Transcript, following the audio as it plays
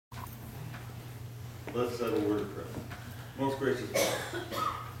Let's have a word of prayer. Most gracious Father,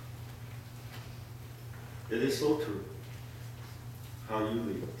 it is so true how you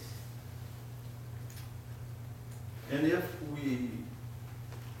lead us. And if we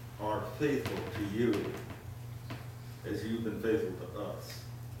are faithful to you as you've been faithful to us,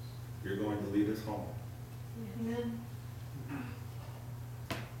 you're going to lead us home. Amen.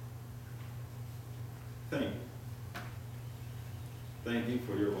 Thank you. Thank you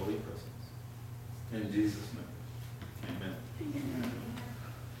for your holy presence. In Jesus' name, amen.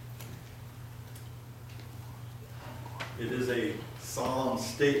 It is a solemn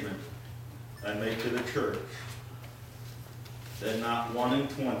statement I make to the church that not 1 in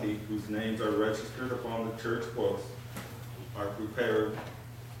 20 whose names are registered upon the church books are prepared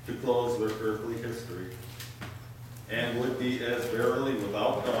to close their earthly history and would be as verily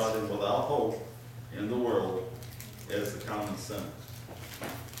without God and without hope in the world as the common sinner.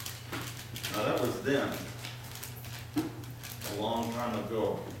 Now that was then, a long time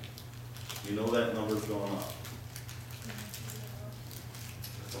ago. You know that number's going up.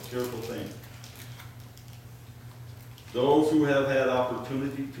 It's a fearful thing. Those who have had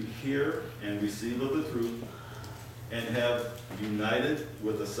opportunity to hear and receive of the truth and have united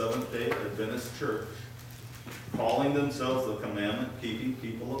with the Seventh-day Adventist Church, calling themselves the commandment-keeping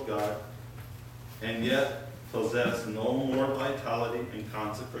people of God, and yet possess no more vitality and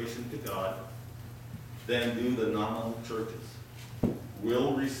consecration to God than do the nominal churches,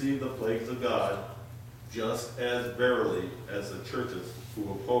 will receive the plagues of God just as verily as the churches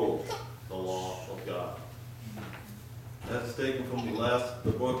who oppose the law of God. That's taken from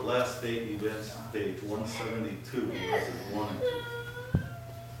the book Last Day Events, page 172, verses 1 and 2.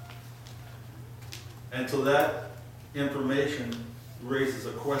 And so that information raises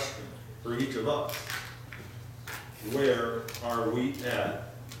a question for each of us. Where are we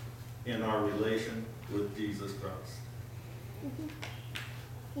at in our relation with Jesus Christ?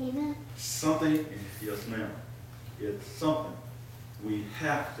 Amen. Something, yes ma'am, it's something we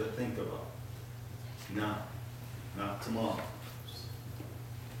have to think about now, not tomorrow.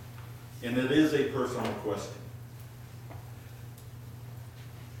 And it is a personal question.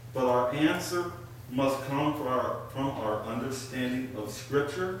 But our answer must come from our understanding of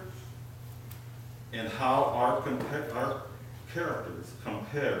Scripture and how our characters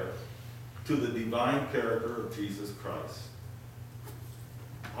compare to the divine character of Jesus Christ.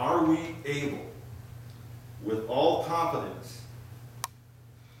 Are we able, with all confidence,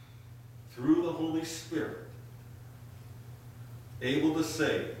 through the Holy Spirit, able to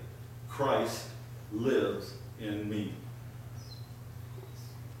say, Christ lives in me?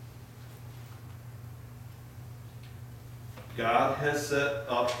 God has set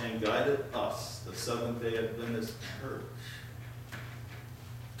up and guided us, the Seventh-day Adventist Church,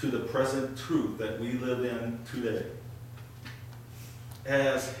 to the present truth that we live in today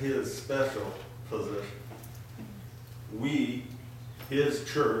as his special possession. We, his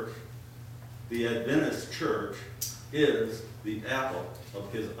church, the Adventist church, is the apple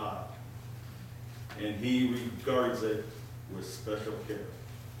of his eye, and he regards it with special care.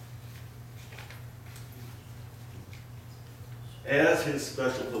 As his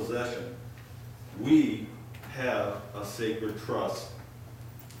special possession, we have a sacred trust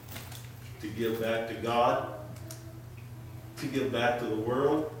to give back to God, to give back to the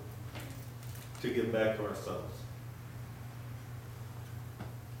world, to give back to ourselves.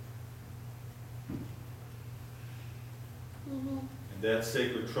 Mm-hmm. And that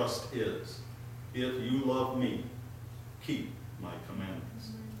sacred trust is, if you love me, keep my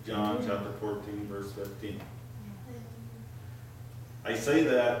commandments. John chapter 14, verse 15. I say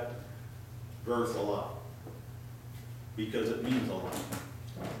that verse a lot because it means a lot.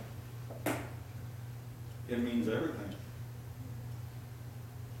 It means everything.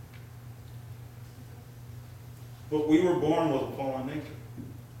 But we were born with a fallen nature,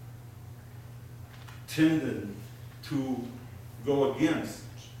 tending to go against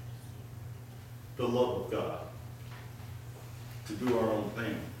the love of God, to do our own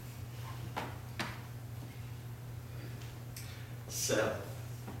thing. Sabbath.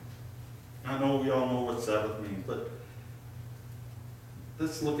 I know we all know what Sabbath means, but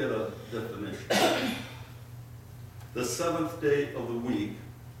let's look at a definition. The seventh day of the week,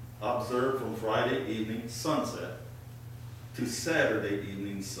 observed from Friday evening sunset to Saturday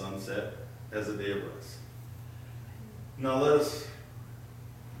evening sunset as a day of rest. Now let us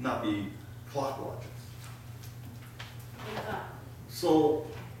not be clock watchers. So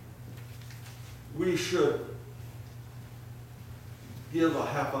we should give a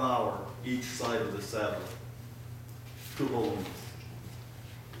half an hour each side of the Sabbath to holiness,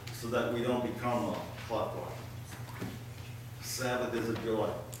 so that we don't become a clockwise. Sabbath is a joy.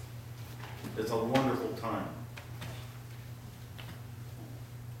 It's a wonderful time.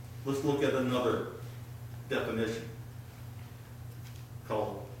 Let's look at another definition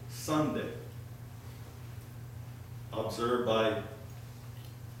called Sunday, observed by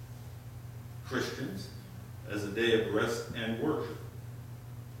Christians as a day of rest and worship.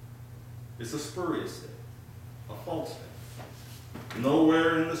 It's a spurious day, a false day.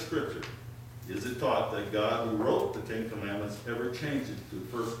 Nowhere in the Scripture is it taught that God who wrote the Ten Commandments ever changed it to the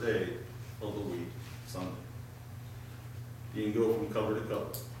first day of the week, Sunday. You can go from cover to cover.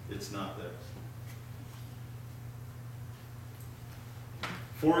 It's not there.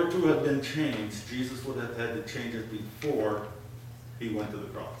 For it to have been changed, Jesus would have had to change it before he went to the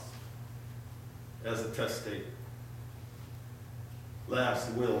cross as a testator.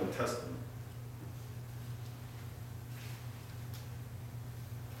 Last will and testament.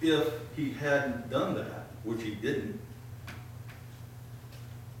 If he hadn't done that, which he didn't,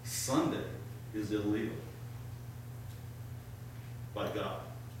 Sunday is illegal by God.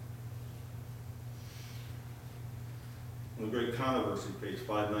 The Great Controversy, page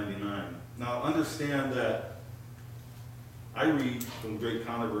 599. Now understand that I read from Great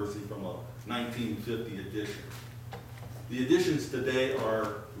Controversy from a 1950 edition. The editions today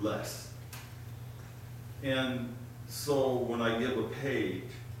are less. And so when I give a page,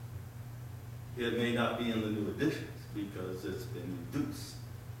 it may not be in the new editions because it's been reduced.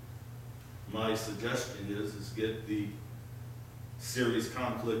 My suggestion is get the serious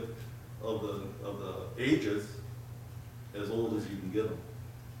conflict of the ages as old as you can get them,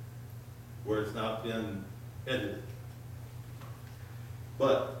 where it's not been edited.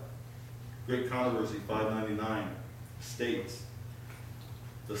 But Great Controversy 599 states,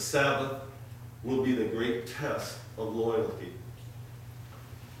 the Sabbath will be the great test of loyalty,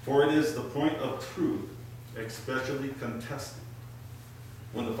 for it is the point of truth especially contested.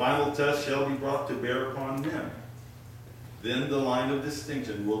 When the final test shall be brought to bear upon men, then the line of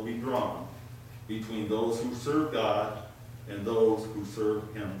distinction will be drawn between those who serve God and those who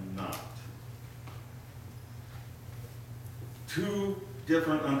serve him not. Two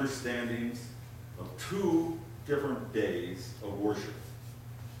different understandings of two different days of worship.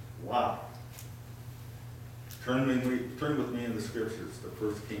 Wow. Turn with me in the scriptures to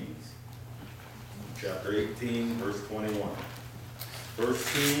 1 Kings, chapter 18, verse 21. 1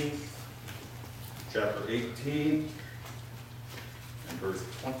 Kings, chapter 18, and verse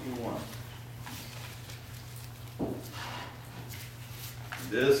 21.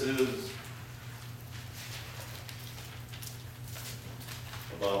 This is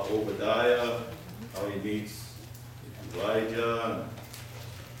about Obadiah, how he meets Elijah, and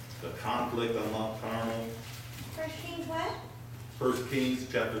the conflict on Mount Carmel. 1 Kings what? 1 Kings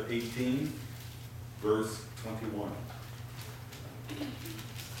chapter 18, verse 21.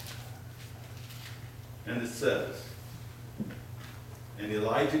 And it says, and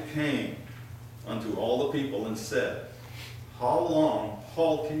Elijah came unto all the people and said, how long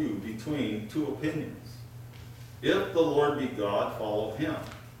halt you between two opinions? If the Lord be God, follow him.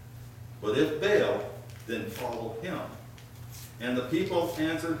 But if Baal, then follow him. And the people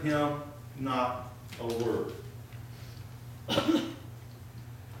answered him not a word.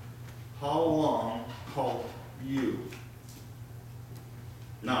 How long halt you?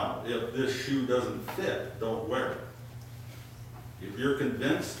 Now, if this shoe doesn't fit, don't wear it. If you're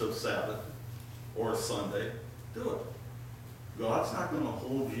convinced of Sabbath or Sunday, do it. God's not going to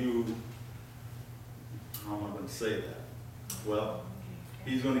hold you, how am I going to say that? Well,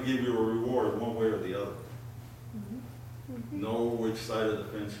 he's going to give you a reward one way or the other. Know which side of the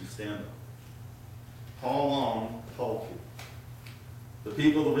fence you stand on. How long halt you? The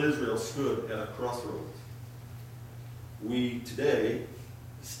people of Israel stood at a crossroads. We today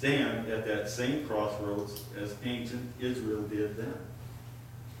stand at that same crossroads as ancient Israel did then.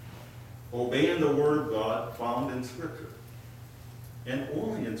 Obeying the word of God found in Scripture, and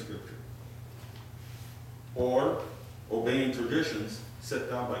only in Scripture. Or obeying traditions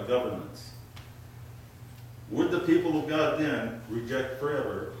set down by governments. Would the people of God then reject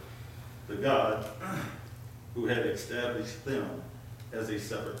forever the God who had established them as a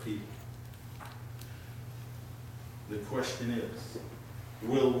separate people? The question is,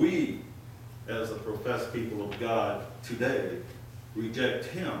 will we, as a professed people of God today, reject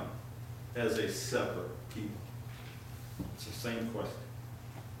him as a separate people? It's the same question.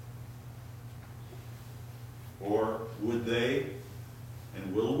 Or would they,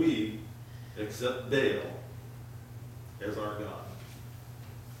 and will we, accept Baal as our God?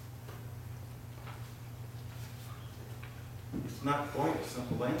 It's not quite a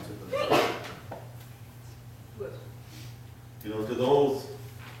simple answer to that. To those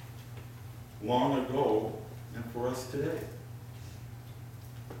long ago and for us today.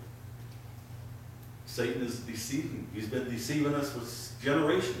 Satan is deceiving. He's been deceiving us for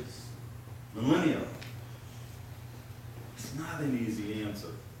generations, millennia. It's not an easy answer.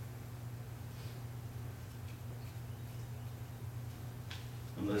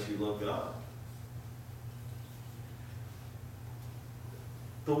 Unless you love God.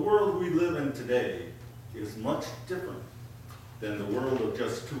 The world we live in today is much different than the world of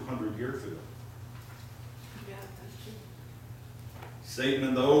just 200 years ago. Yeah, that's true. Satan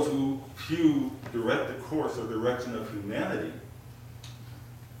and those who direct the course or direction of humanity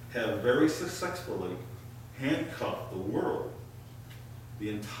have very successfully handcuffed the world, the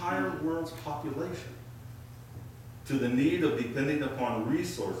entire world's population, to the need of depending upon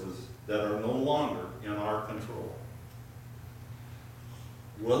resources that are no longer in our control.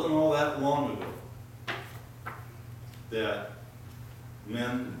 It wasn't all that long ago that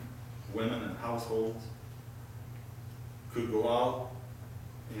men, women, and households could go out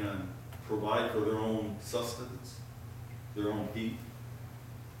and provide for their own sustenance, their own heat,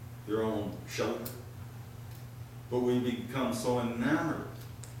 their own shelter. But we become so enamored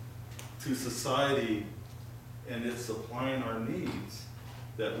to society and it's supplying our needs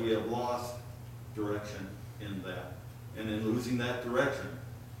that we have lost direction in that. And in losing that direction,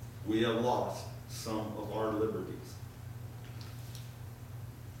 we have lost some of our liberties.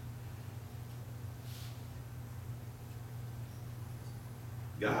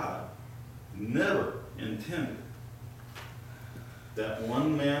 God never intended that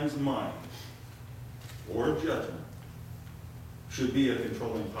one man's mind or judgment should be a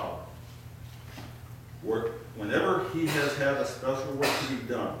controlling power. Whenever he has had a special work to be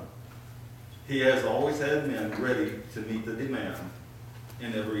done, he has always had men ready to meet the demand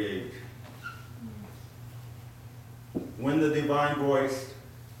in every age. When the divine voice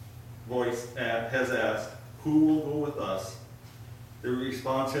has asked, "Who will go with us?" the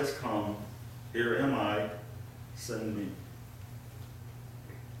response has come, "Here am I, send me."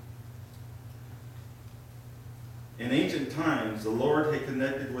 In ancient times, the Lord had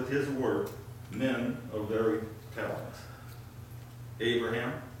connected with his work men of varied talents.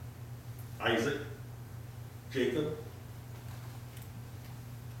 Abraham, Isaac, Jacob,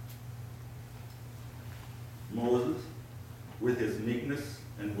 Moses, with his meekness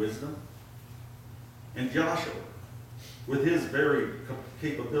and wisdom, and Joshua, with his varied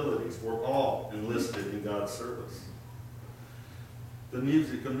capabilities, were all enlisted in God's service. The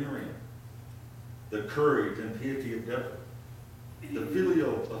music of Miriam, the courage and piety of Deborah, the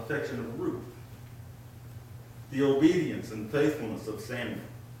filial affection of Ruth, the obedience and faithfulness of Samuel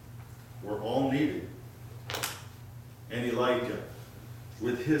were all needed. And Elijah,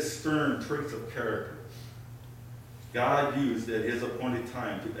 with his stern traits of character, God used at his appointed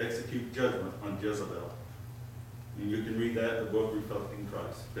time to execute judgment on Jezebel. And you can read that in the book Reflecting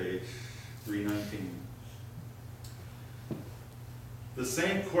Christ, page 319. The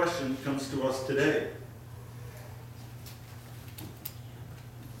same question comes to us today.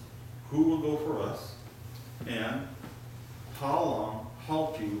 Who will go for us? And how long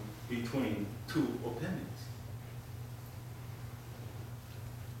halt you between two opinions?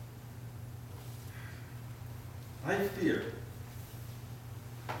 I fear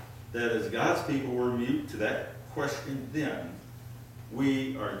that as God's people were mute to that question then,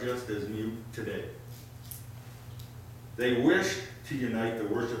 we are just as mute today. They wish to unite the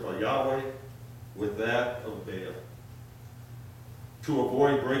worship of Yahweh with that of Baal, to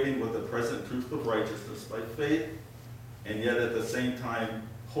avoid breaking with the present truth of righteousness by faith, and yet at the same time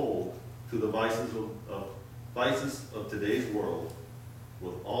hold to the vices of today's world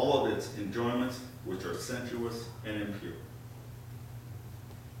with all of its enjoyments which are sensuous and impure.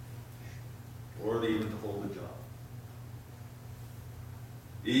 Or even to hold a job,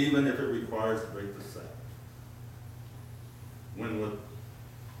 even if it requires to break the Sabbath. When with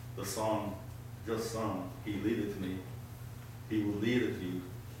the song just sung, "He leadeth me," he will leadeth you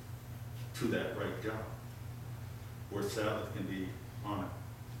to that right job, where Sabbath can be honored,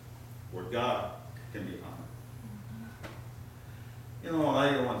 where God can be honored.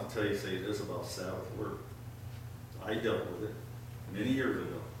 I want to say this about Sabbath work. I dealt with it many years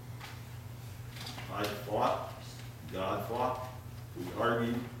ago. I fought, God fought, we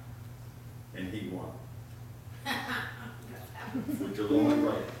argued, and he won. Which is only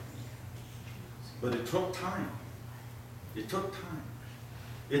right. But it took time. It took time.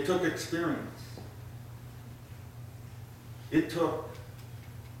 It took experience. It took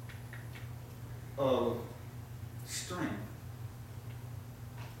strength.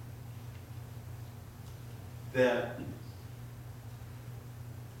 that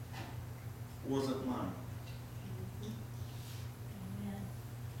wasn't mine. Amen.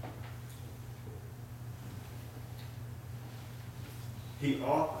 He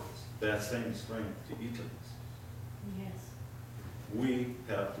offers that same strength to each of us. Yes. We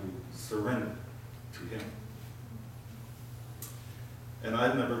have to surrender to him. And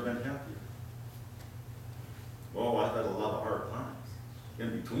I've never been happier. Well, I've had a lot of hard times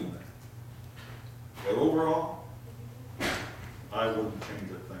in between that. But overall, I wouldn't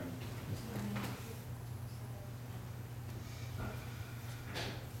change a thing.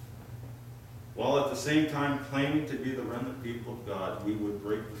 While at the same time claiming to be the remnant people of God, we would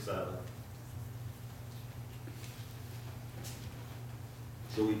break the Sabbath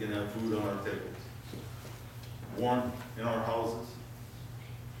so we can have food on our tables, warmth in our houses,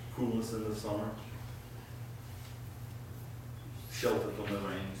 coolness in the summer, shelter from the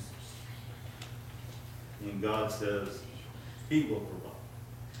rains. When God says he will provide,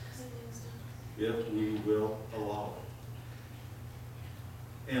 if we will allow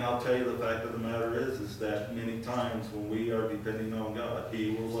it. And I'll tell you, the fact of the matter is that many times when we are depending on God,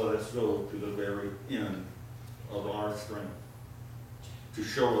 he will let us go to the very end of our strength to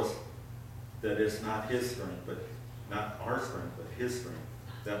show us that it's not his strength, but not our strength, but his strength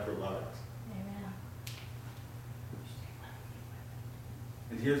that provides. Amen.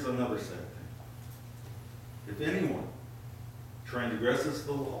 And here's another sad thing. If anyone transgresses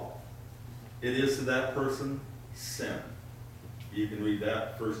the law, it is to that person sin. You can read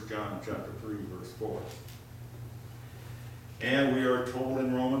that 1 John chapter 3, verse 4. And we are told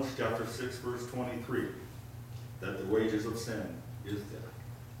in Romans chapter 6, verse 23, that the wages of sin is death.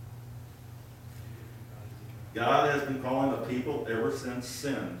 God has been calling the people ever since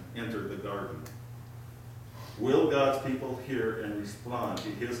sin entered the garden. Will God's people hear and respond to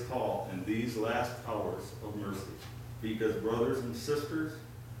his call in these last hours of mercy? Because brothers and sisters,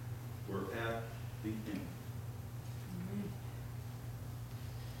 we're at the end.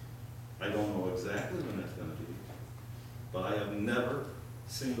 I don't know exactly when that's going to be, but I have never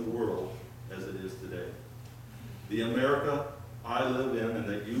seen the world as it is today. The America I live in and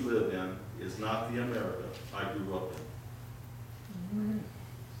that you live in is not the America I grew up in.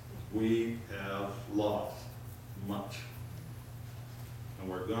 We have lost much, and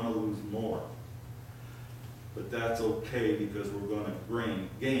we're going to lose more. But that's okay, because we're going to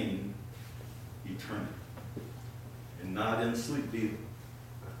gain eternity, and not in sleep either.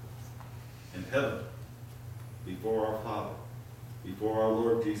 In heaven, before our Father, before our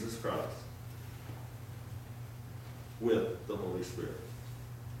Lord Jesus Christ, with the Holy Spirit.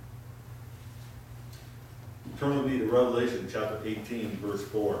 Turn with me to Revelation chapter 18, verse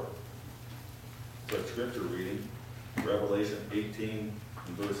 4. It's a scripture reading. Revelation 18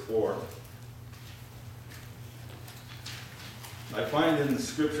 and verse 4. I find in the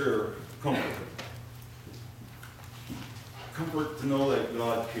scripture comfort. Comfort to know that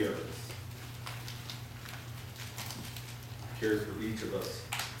God cares. Cares for each of us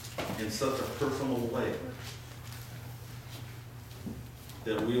in such a personal way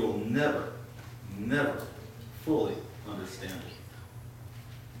that we will never, never fully understand it.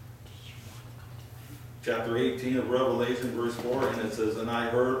 Chapter 18 of Revelation, verse 4, and it says, "And I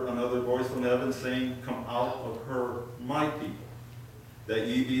heard another voice from heaven saying, Come out of her, my people, that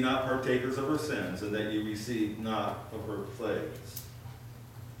ye be not partakers of her sins, and that ye receive not of her plagues."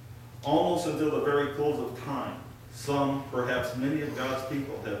 Almost until the very close of time, some, perhaps many of God's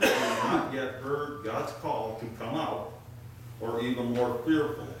people have not yet heard God's call to come out, or even more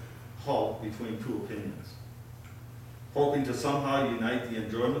fearful, halt between two opinions, hoping to somehow unite the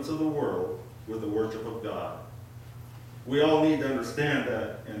enjoyments of the world with the worship of God. We all need to understand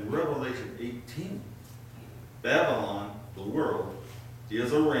that in Revelation 18, Babylon, the world,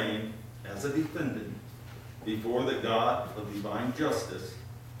 is arraigned as a defendant before the God of divine justice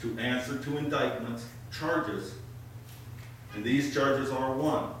to answer to indictments, charges. And these charges are: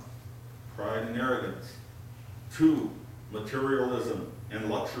 1, pride and arrogance; 2, materialism and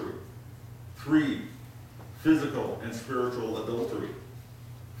luxury; 3, physical and spiritual adultery;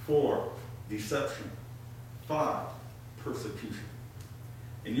 4, deception; 5, persecution.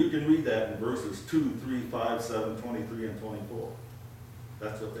 And you can read that in verses 2, 3, 5, 7, 23, and 24.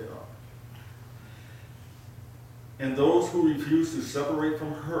 That's what they are. And those who refuse to separate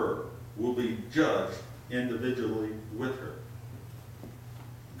from her will be judged individually with her.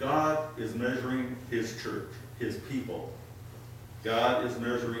 God is measuring his church, his people. God is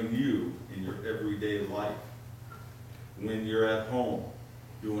measuring you in your everyday life. When you're at home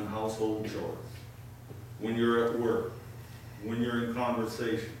doing household chores, when you're at work, when you're in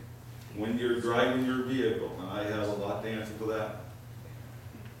conversation, when you're driving your vehicle, and I have a lot to answer for that,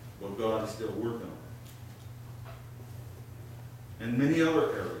 but God is still working on it. And many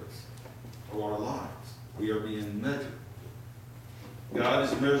other areas of our lives, we are being measured. God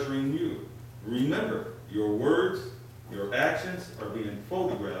is measuring you. Remember, your words, your actions are being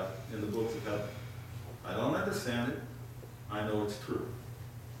photographed in the books of heaven. I don't understand it. I know it's true.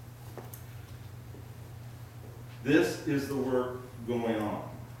 This is the work going on,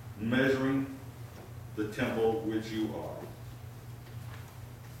 measuring the temple which you are.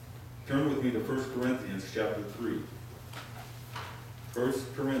 Turn with me to 1 Corinthians chapter 3. 1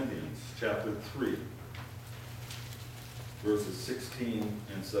 Corinthians chapter 3, verses 16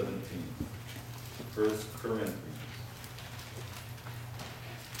 and 17. 1 Corinthians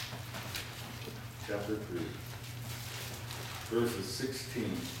chapter 3, verses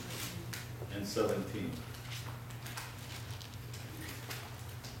 16 and 17.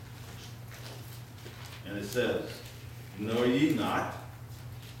 And it says, know ye not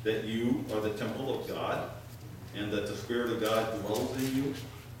that you are the temple of God, and that the Spirit of God dwells in you?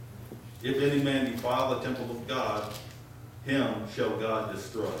 If any man defile the temple of God, him shall God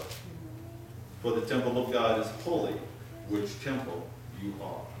destroy. For the temple of God is holy, which temple you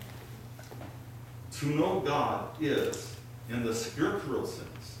are. To know God is, in the scriptural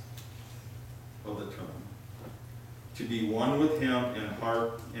sense of the term, to be one with him in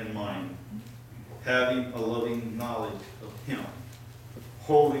heart and mind, having a loving knowledge of him,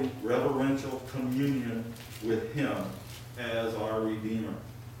 holding reverential communion with him as our Redeemer.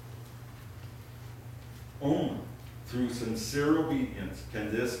 Only through sincere obedience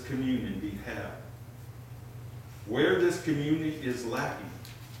can this communion be had. Where this communion is lacking,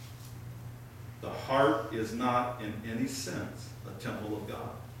 the heart is not in any sense a temple of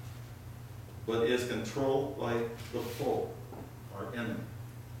God, but is controlled by the foe, our enemy,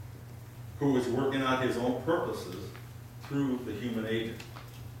 who is working out his own purposes through the human agent.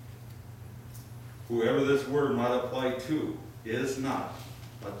 Whoever this word might apply to is not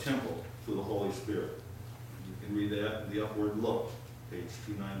a temple to the Holy Spirit. You can read that in the upward look, page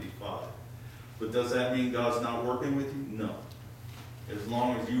 295. But does that mean God's not working with you? No. As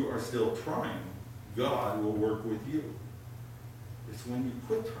long as you are still trying, God will work with you. It's when you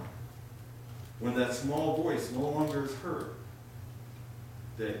quit trying, when that small voice no longer is heard,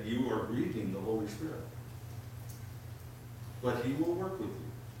 that you are grieving the Holy Spirit. But he will work with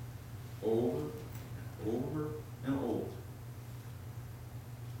you over and over and over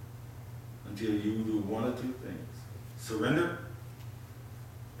until you do one of two things: surrender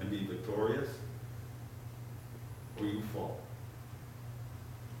and be victorious, or you fall.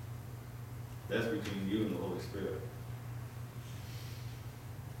 That's between you and the Holy Spirit.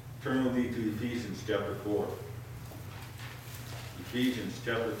 Turn with me to Ephesians chapter 4. Ephesians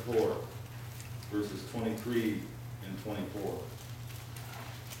chapter 4, verses 23 and 24.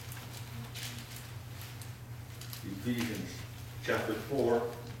 Ephesians chapter 4,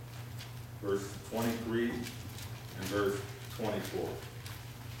 verse 23 and verse 24.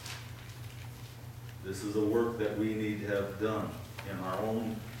 This is a work that we need to have done in our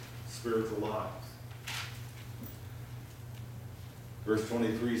own spiritual lives. Verse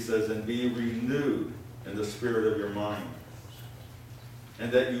 23 says, and be renewed in the spirit of your mind,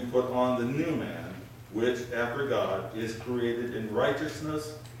 and that you put on the new man, which after God is created in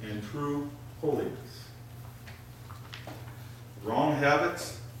righteousness and true holiness. Wrong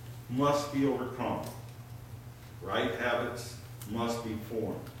habits must be overcome. Right habits must be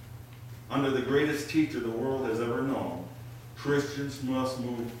formed. Under the greatest teacher the world has ever known, Christians must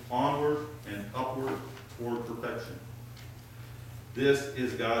move onward and upward toward perfection. This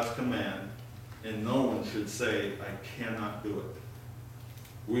is God's command, and no one should say, I cannot do it.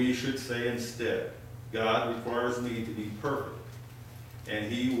 We should say instead, God requires me to be perfect, and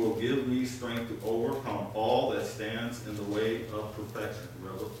he will give me strength to overcome all that stands in the way of perfection.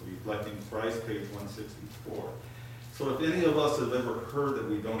 Reflecting Christ, page 164. So if any of us have ever heard that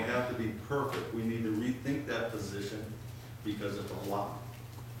we don't have to be perfect, we need to rethink that position, because it's a lie.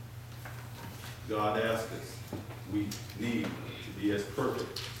 God asks us, we need to be as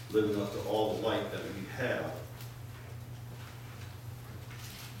perfect, living up to all the light that we have,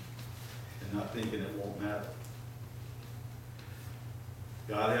 and not thinking it won't matter.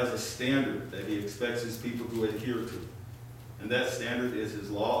 God has a standard that he expects his people to adhere to, and that standard is his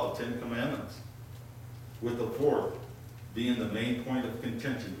law of 10 commandments, with the fourth being the main point of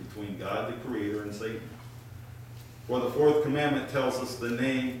contention between God the Creator and Satan. For the fourth commandment tells us the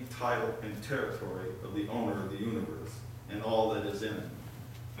name, title, and territory of the owner of the universe and all that is in it.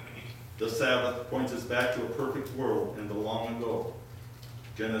 The Sabbath points us back to a perfect world in the long ago.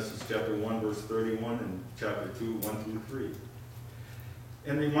 Genesis chapter 1, verse 31, and chapter 2, 1 through 3.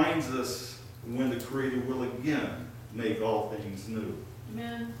 And reminds us when the Creator will again make all things new.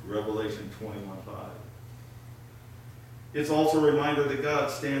 Amen. Revelation 21:5. It's also a reminder that God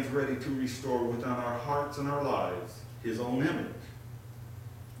stands ready to restore within our hearts and our lives His own image,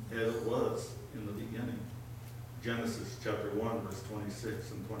 as it was in the beginning. Genesis chapter 1, verse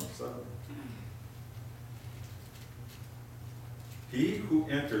 26 and 27. He who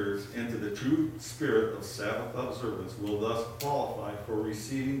enters into the true spirit of Sabbath observance will thus qualify for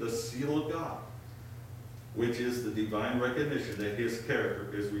receiving the seal of God, which is the divine recognition that His character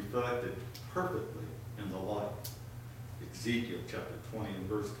is reflected perfectly in the light. Ezekiel chapter 20 and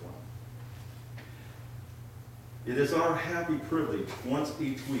verse 20. It is our happy privilege once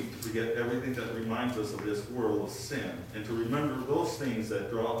each week to forget everything that reminds us of this world of sin and to remember those things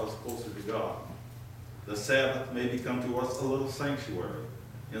that draw us closer to God. The Sabbath may become to us a little sanctuary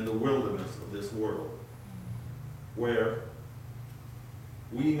in the wilderness of this world, where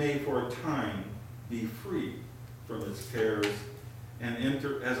we may for a time be free from its cares and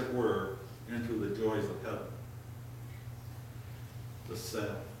enter, as it were, into the joys of heaven. The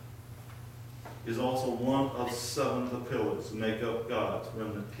Sabbath is also one of 7 of the pillars that make up God's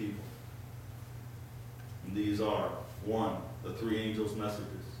remnant people. And these are, 1, the 3 angels' messages.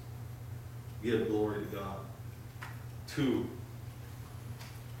 Give glory to God. 2,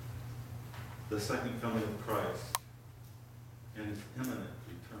 the second coming of Christ and His imminent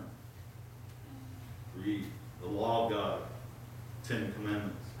return. 3, the law of God, 10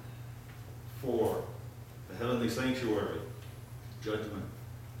 commandments. 4, the heavenly sanctuary, judgment,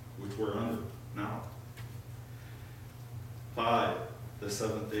 which we're under now. 5, the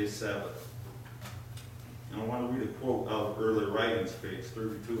 7th-day Sabbath. And I want to read a quote out of earlier writings, page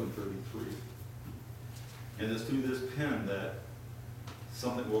 32 and 33. And it's through this pen that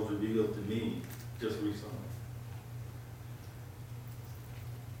something was revealed to me just recently.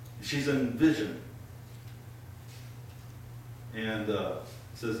 She's in vision. And it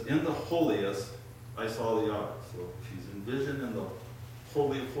says, in the holiest, I saw the ark. So she's in vision in the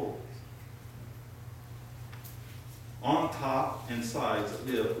Holy of Holies. On top and sides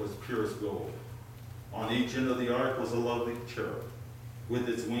of it was purest gold. On each end of the ark was a lovely cherub, with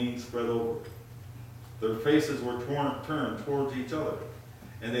its wings spread over it. Their faces were turned towards each other,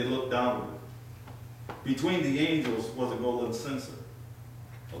 and they looked downward. Between the angels was a golden censer.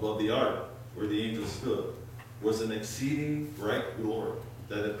 Above the ark, where the angels stood, was an exceeding bright glory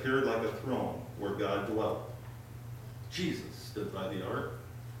that appeared like a throne where God dwelt. Jesus stood by the ark,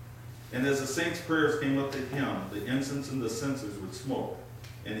 and as the saints' prayers came up to Him, the incense and the censers would smoke,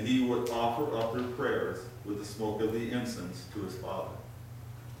 and He would offer up their prayers with the smoke of the incense to His Father.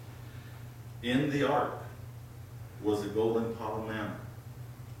 In the ark was a golden pot of manna,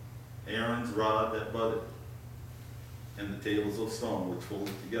 Aaron's rod that budded, and the tables of stone which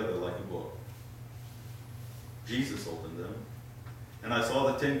folded together like a book. Jesus opened them, and I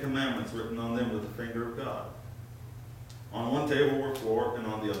saw the 10 commandments written on them with the finger of God. On one table were 4, and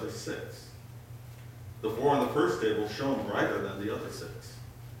on the other 6. The 4 on the first table shone brighter than the other 6.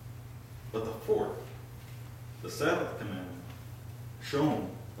 But the 4th, the Sabbath commandment, shone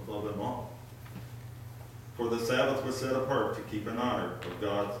above them all. For the Sabbath was set apart to keep in honor of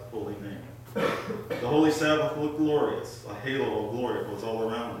God's holy name. The holy Sabbath looked glorious. A halo of glory was all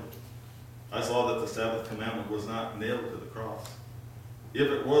around it. I saw that the Sabbath commandment was not nailed to the cross. If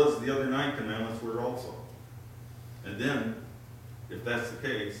it was, the other 9 commandments were also. And then, if that's the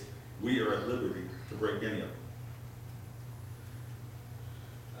case, we are at liberty to break any of them,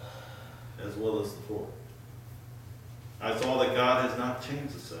 as well as the 4th. I saw that God has not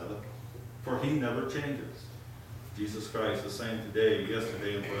changed the Sabbath, for He never changes. Jesus Christ, the same today,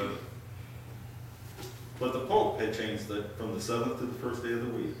 yesterday, and forever. But the Pope had changed it from the 7th to the first day of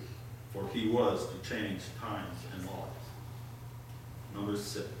the week, for he was to change times and laws. Number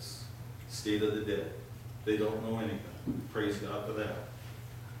 6, state of the dead. They don't know anything. Praise God for that.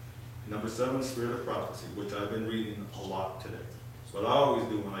 Number 7, spirit of prophecy, which I've been reading a lot today. It's what I always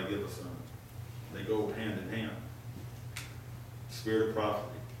do when I give a sermon. They go hand in hand. Spirit of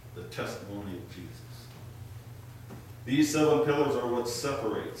prophecy, the testimony of Jesus. These 7 pillars are what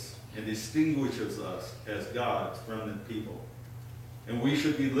separates and distinguishes us as God's remnant people. And we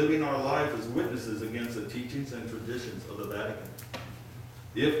should be living our life as witnesses against the teachings and traditions of the Vatican.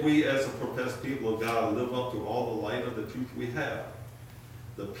 If we, as a professed people of God, live up to all the light of the truth we have,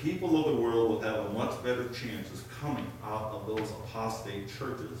 the people of the world will have a much better chance of coming out of those apostate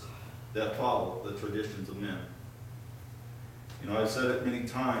churches that follow the traditions of men. You know, I've said it many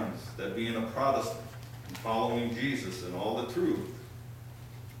times that being a Protestant and following Jesus and all the truth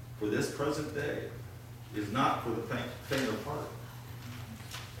for this present day is not for the faint of heart.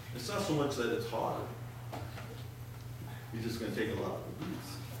 It's not so much that it's hard. You're just going to take a lot of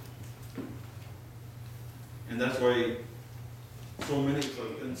abuse. And that's why so many of us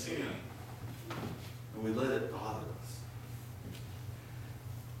have been sin. And we let it bother us.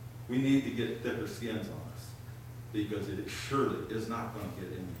 We need to get thicker skins on us, because it surely is not going to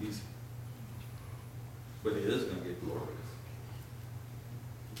get any easier. But it is going to get glorious.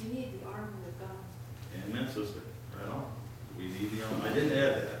 You need the armor of God. Amen, sister. Right on. We need the armor. I didn't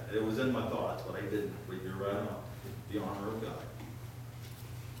add that. It was in my thoughts, but I didn't. But you're right on. The armor of God.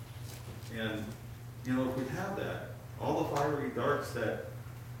 And, you know, if we have that, all the fiery darts that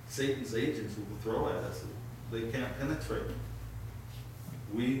Satan's agents will throw at us, they can't penetrate.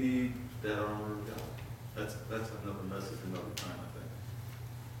 We need that armor of God. That's another message another time, I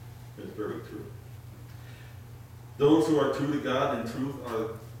think. It's very true. Those who are true to God in truth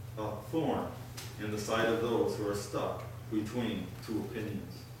are a thorn in the side of those who are stuck between two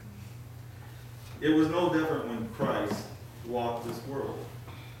opinions. It was no different when Christ walked this world.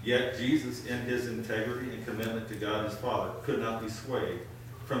 Yet Jesus, in his integrity and commitment to God his Father, could not be swayed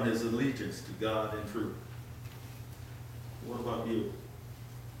from his allegiance to God and truth. What about you?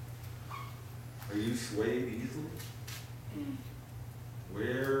 Are you swayed easily?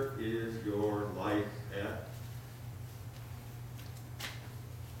 Where is your life at?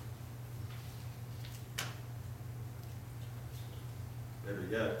 Better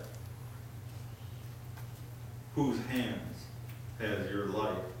yet, whose hands has your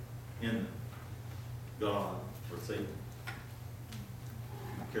life in them? God or Satan?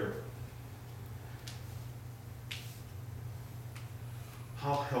 Be careful.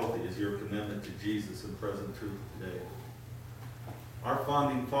 How healthy is your commitment to Jesus and present truth today? Our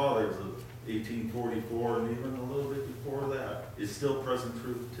founding fathers of 1844 and even a little bit before that is still present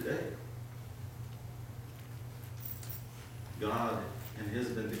truth today. God and his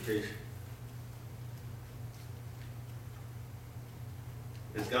vindication.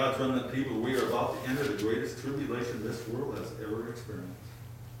 As God's remnant people, we are about to enter the greatest tribulation this world has ever experienced.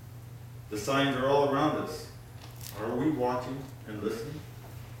 The signs are all around us. Are we watching and listening?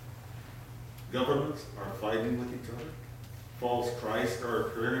 Governments are fighting with each other. False Christs are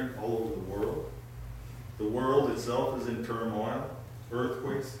appearing all over the world. The world itself is in turmoil.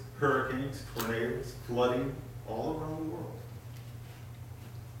 Earthquakes, hurricanes, tornadoes, flooding all around the world.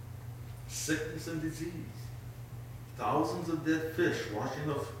 Sickness and disease. Thousands of dead fish washing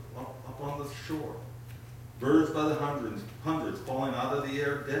up on the shore. Birds by the hundreds falling out of the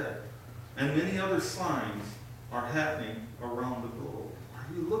air dead. And many other signs are happening around the globe. Are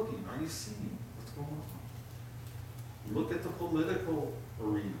you looking? Are you seeing what's going on? Look at the political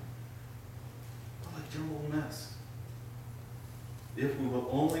arena. What a jumbled mess. If we will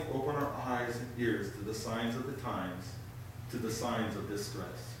only open our eyes and ears to the signs of the times, to the signs of distress.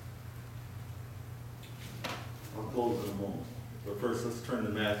 I'll close in a moment. But first, let's turn to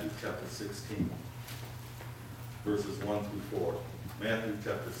Matthew chapter 16, verses 1 through 4. Matthew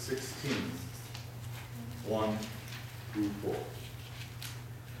chapter 16, 1 through 4.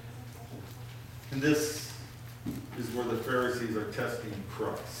 And this is where the Pharisees are testing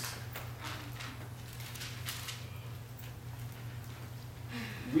Christ.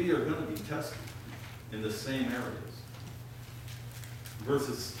 We are going to be tested in the same areas.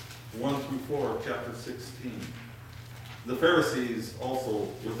 Verses 1 through 4 of chapter 16. The Pharisees also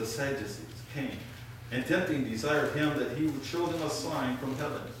with the Sadducees came, and tempting desired him that he would show them a sign from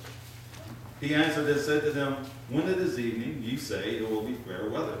heaven. He answered and said to them, when it is evening, ye say it will be fair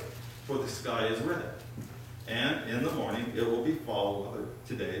weather, for the sky is red. And in the morning it will be foul weather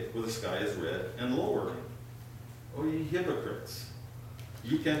today, for the sky is red and lowering. O ye hypocrites,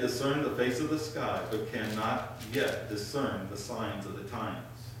 you can discern the face of the sky, but cannot yet discern the signs of the times.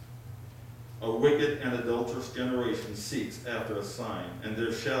 A wicked and adulterous generation seeks after a sign, and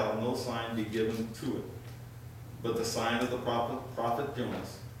there shall no sign be given to it, but the sign of the prophet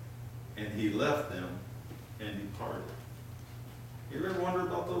Jonas. And he left them and departed. You ever wonder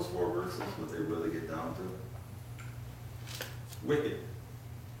about those 4 verses, what they really get down to? Wicked.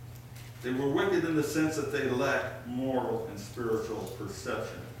 They were wicked in the sense that they lacked moral and spiritual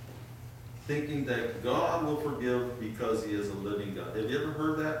perception, thinking that God will forgive because he is a living God. Have you ever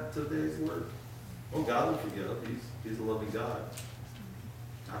heard that in today's word? Oh, God will forgive. He's a loving God.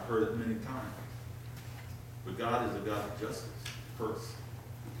 I've heard it many times. But God is a God of justice first,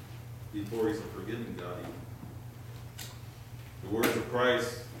 before he's a forgiving God even. The words of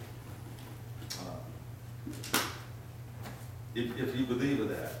Christ, if you believe in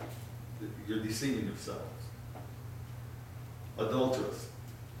that, you're deceiving yourselves. Adulterous.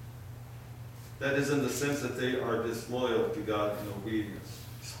 That is in the sense that they are disloyal to God in obedience,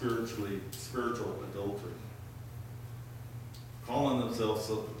 spiritual adultery. Calling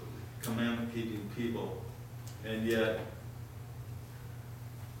themselves commandment-keeping people, and yet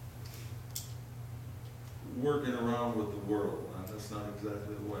working around with the world. And that's not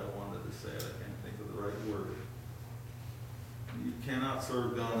exactly the way I wanted to say it. I can't think of the right word. You cannot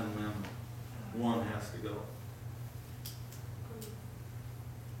serve God and mammon. One has to go.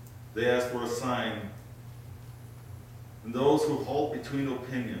 They ask for a sign. And those who halt between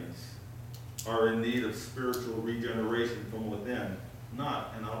opinions are in need of spiritual regeneration from within,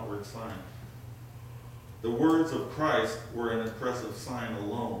 not an outward sign. The words of Christ were an impressive sign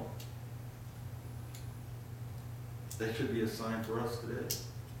alone. That should be a sign for us today,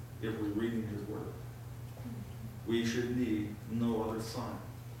 if we're reading his word. We should need no other sign.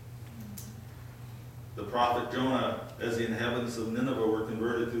 The prophet Jonah, as the inhabitants of Nineveh were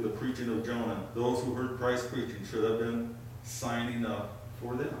converted through the preaching of Jonah, those who heard Christ preaching should have been signing up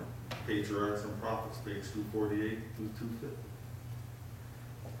for them. Patriarchs and Prophets, page 248 through 250.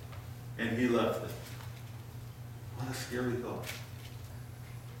 And he left it. What a scary thought.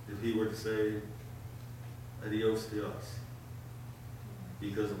 If he were to say adios to us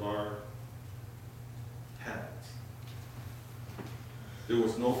because of our habits. There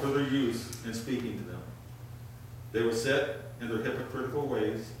was no further use in speaking to them. They were set in their hypocritical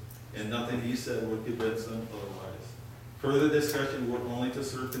ways, and nothing he said would convince them otherwise. Further discussion would only to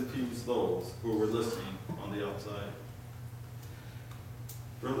serve confuse those who were listening on the outside.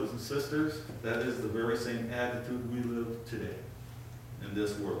 Brothers and sisters, that is the very same attitude we live today in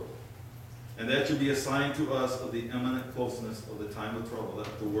this world. And that should be a sign to us of the imminent closeness of the time of trouble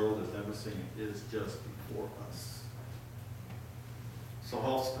that the world has never seen. It is just before us. So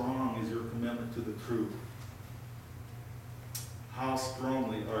how strong is your commitment to the truth? How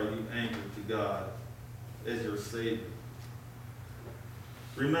strongly are you anchored to God as your Savior?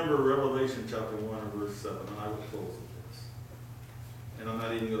 Remember Revelation chapter 1 and verse 7, and I will close with this. And I'm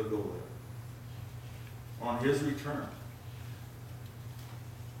not even going to go there. On his return,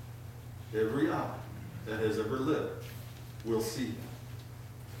 every eye that has ever lived will see him.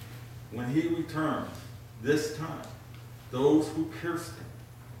 When he returns, this time, those who pierced him,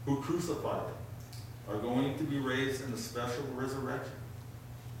 who crucified him, are going to be raised in a special resurrection.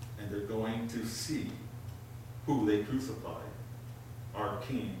 And they're going to see who they crucified. Our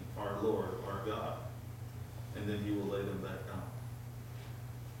King, our Lord, our God. And then he will lay them back down.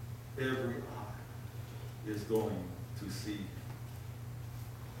 Every eye is going to see him.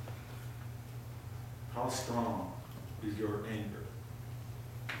 How strong is your anger?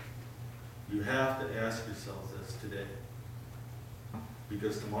 You have to ask yourselves this today.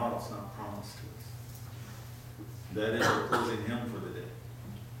 Because tomorrow's not promised to us. That is our closing hymn for the day.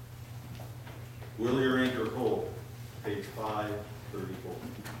 Will your anchor hold? Page 534.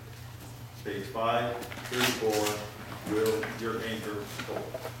 Page 534. Will your anchor hold?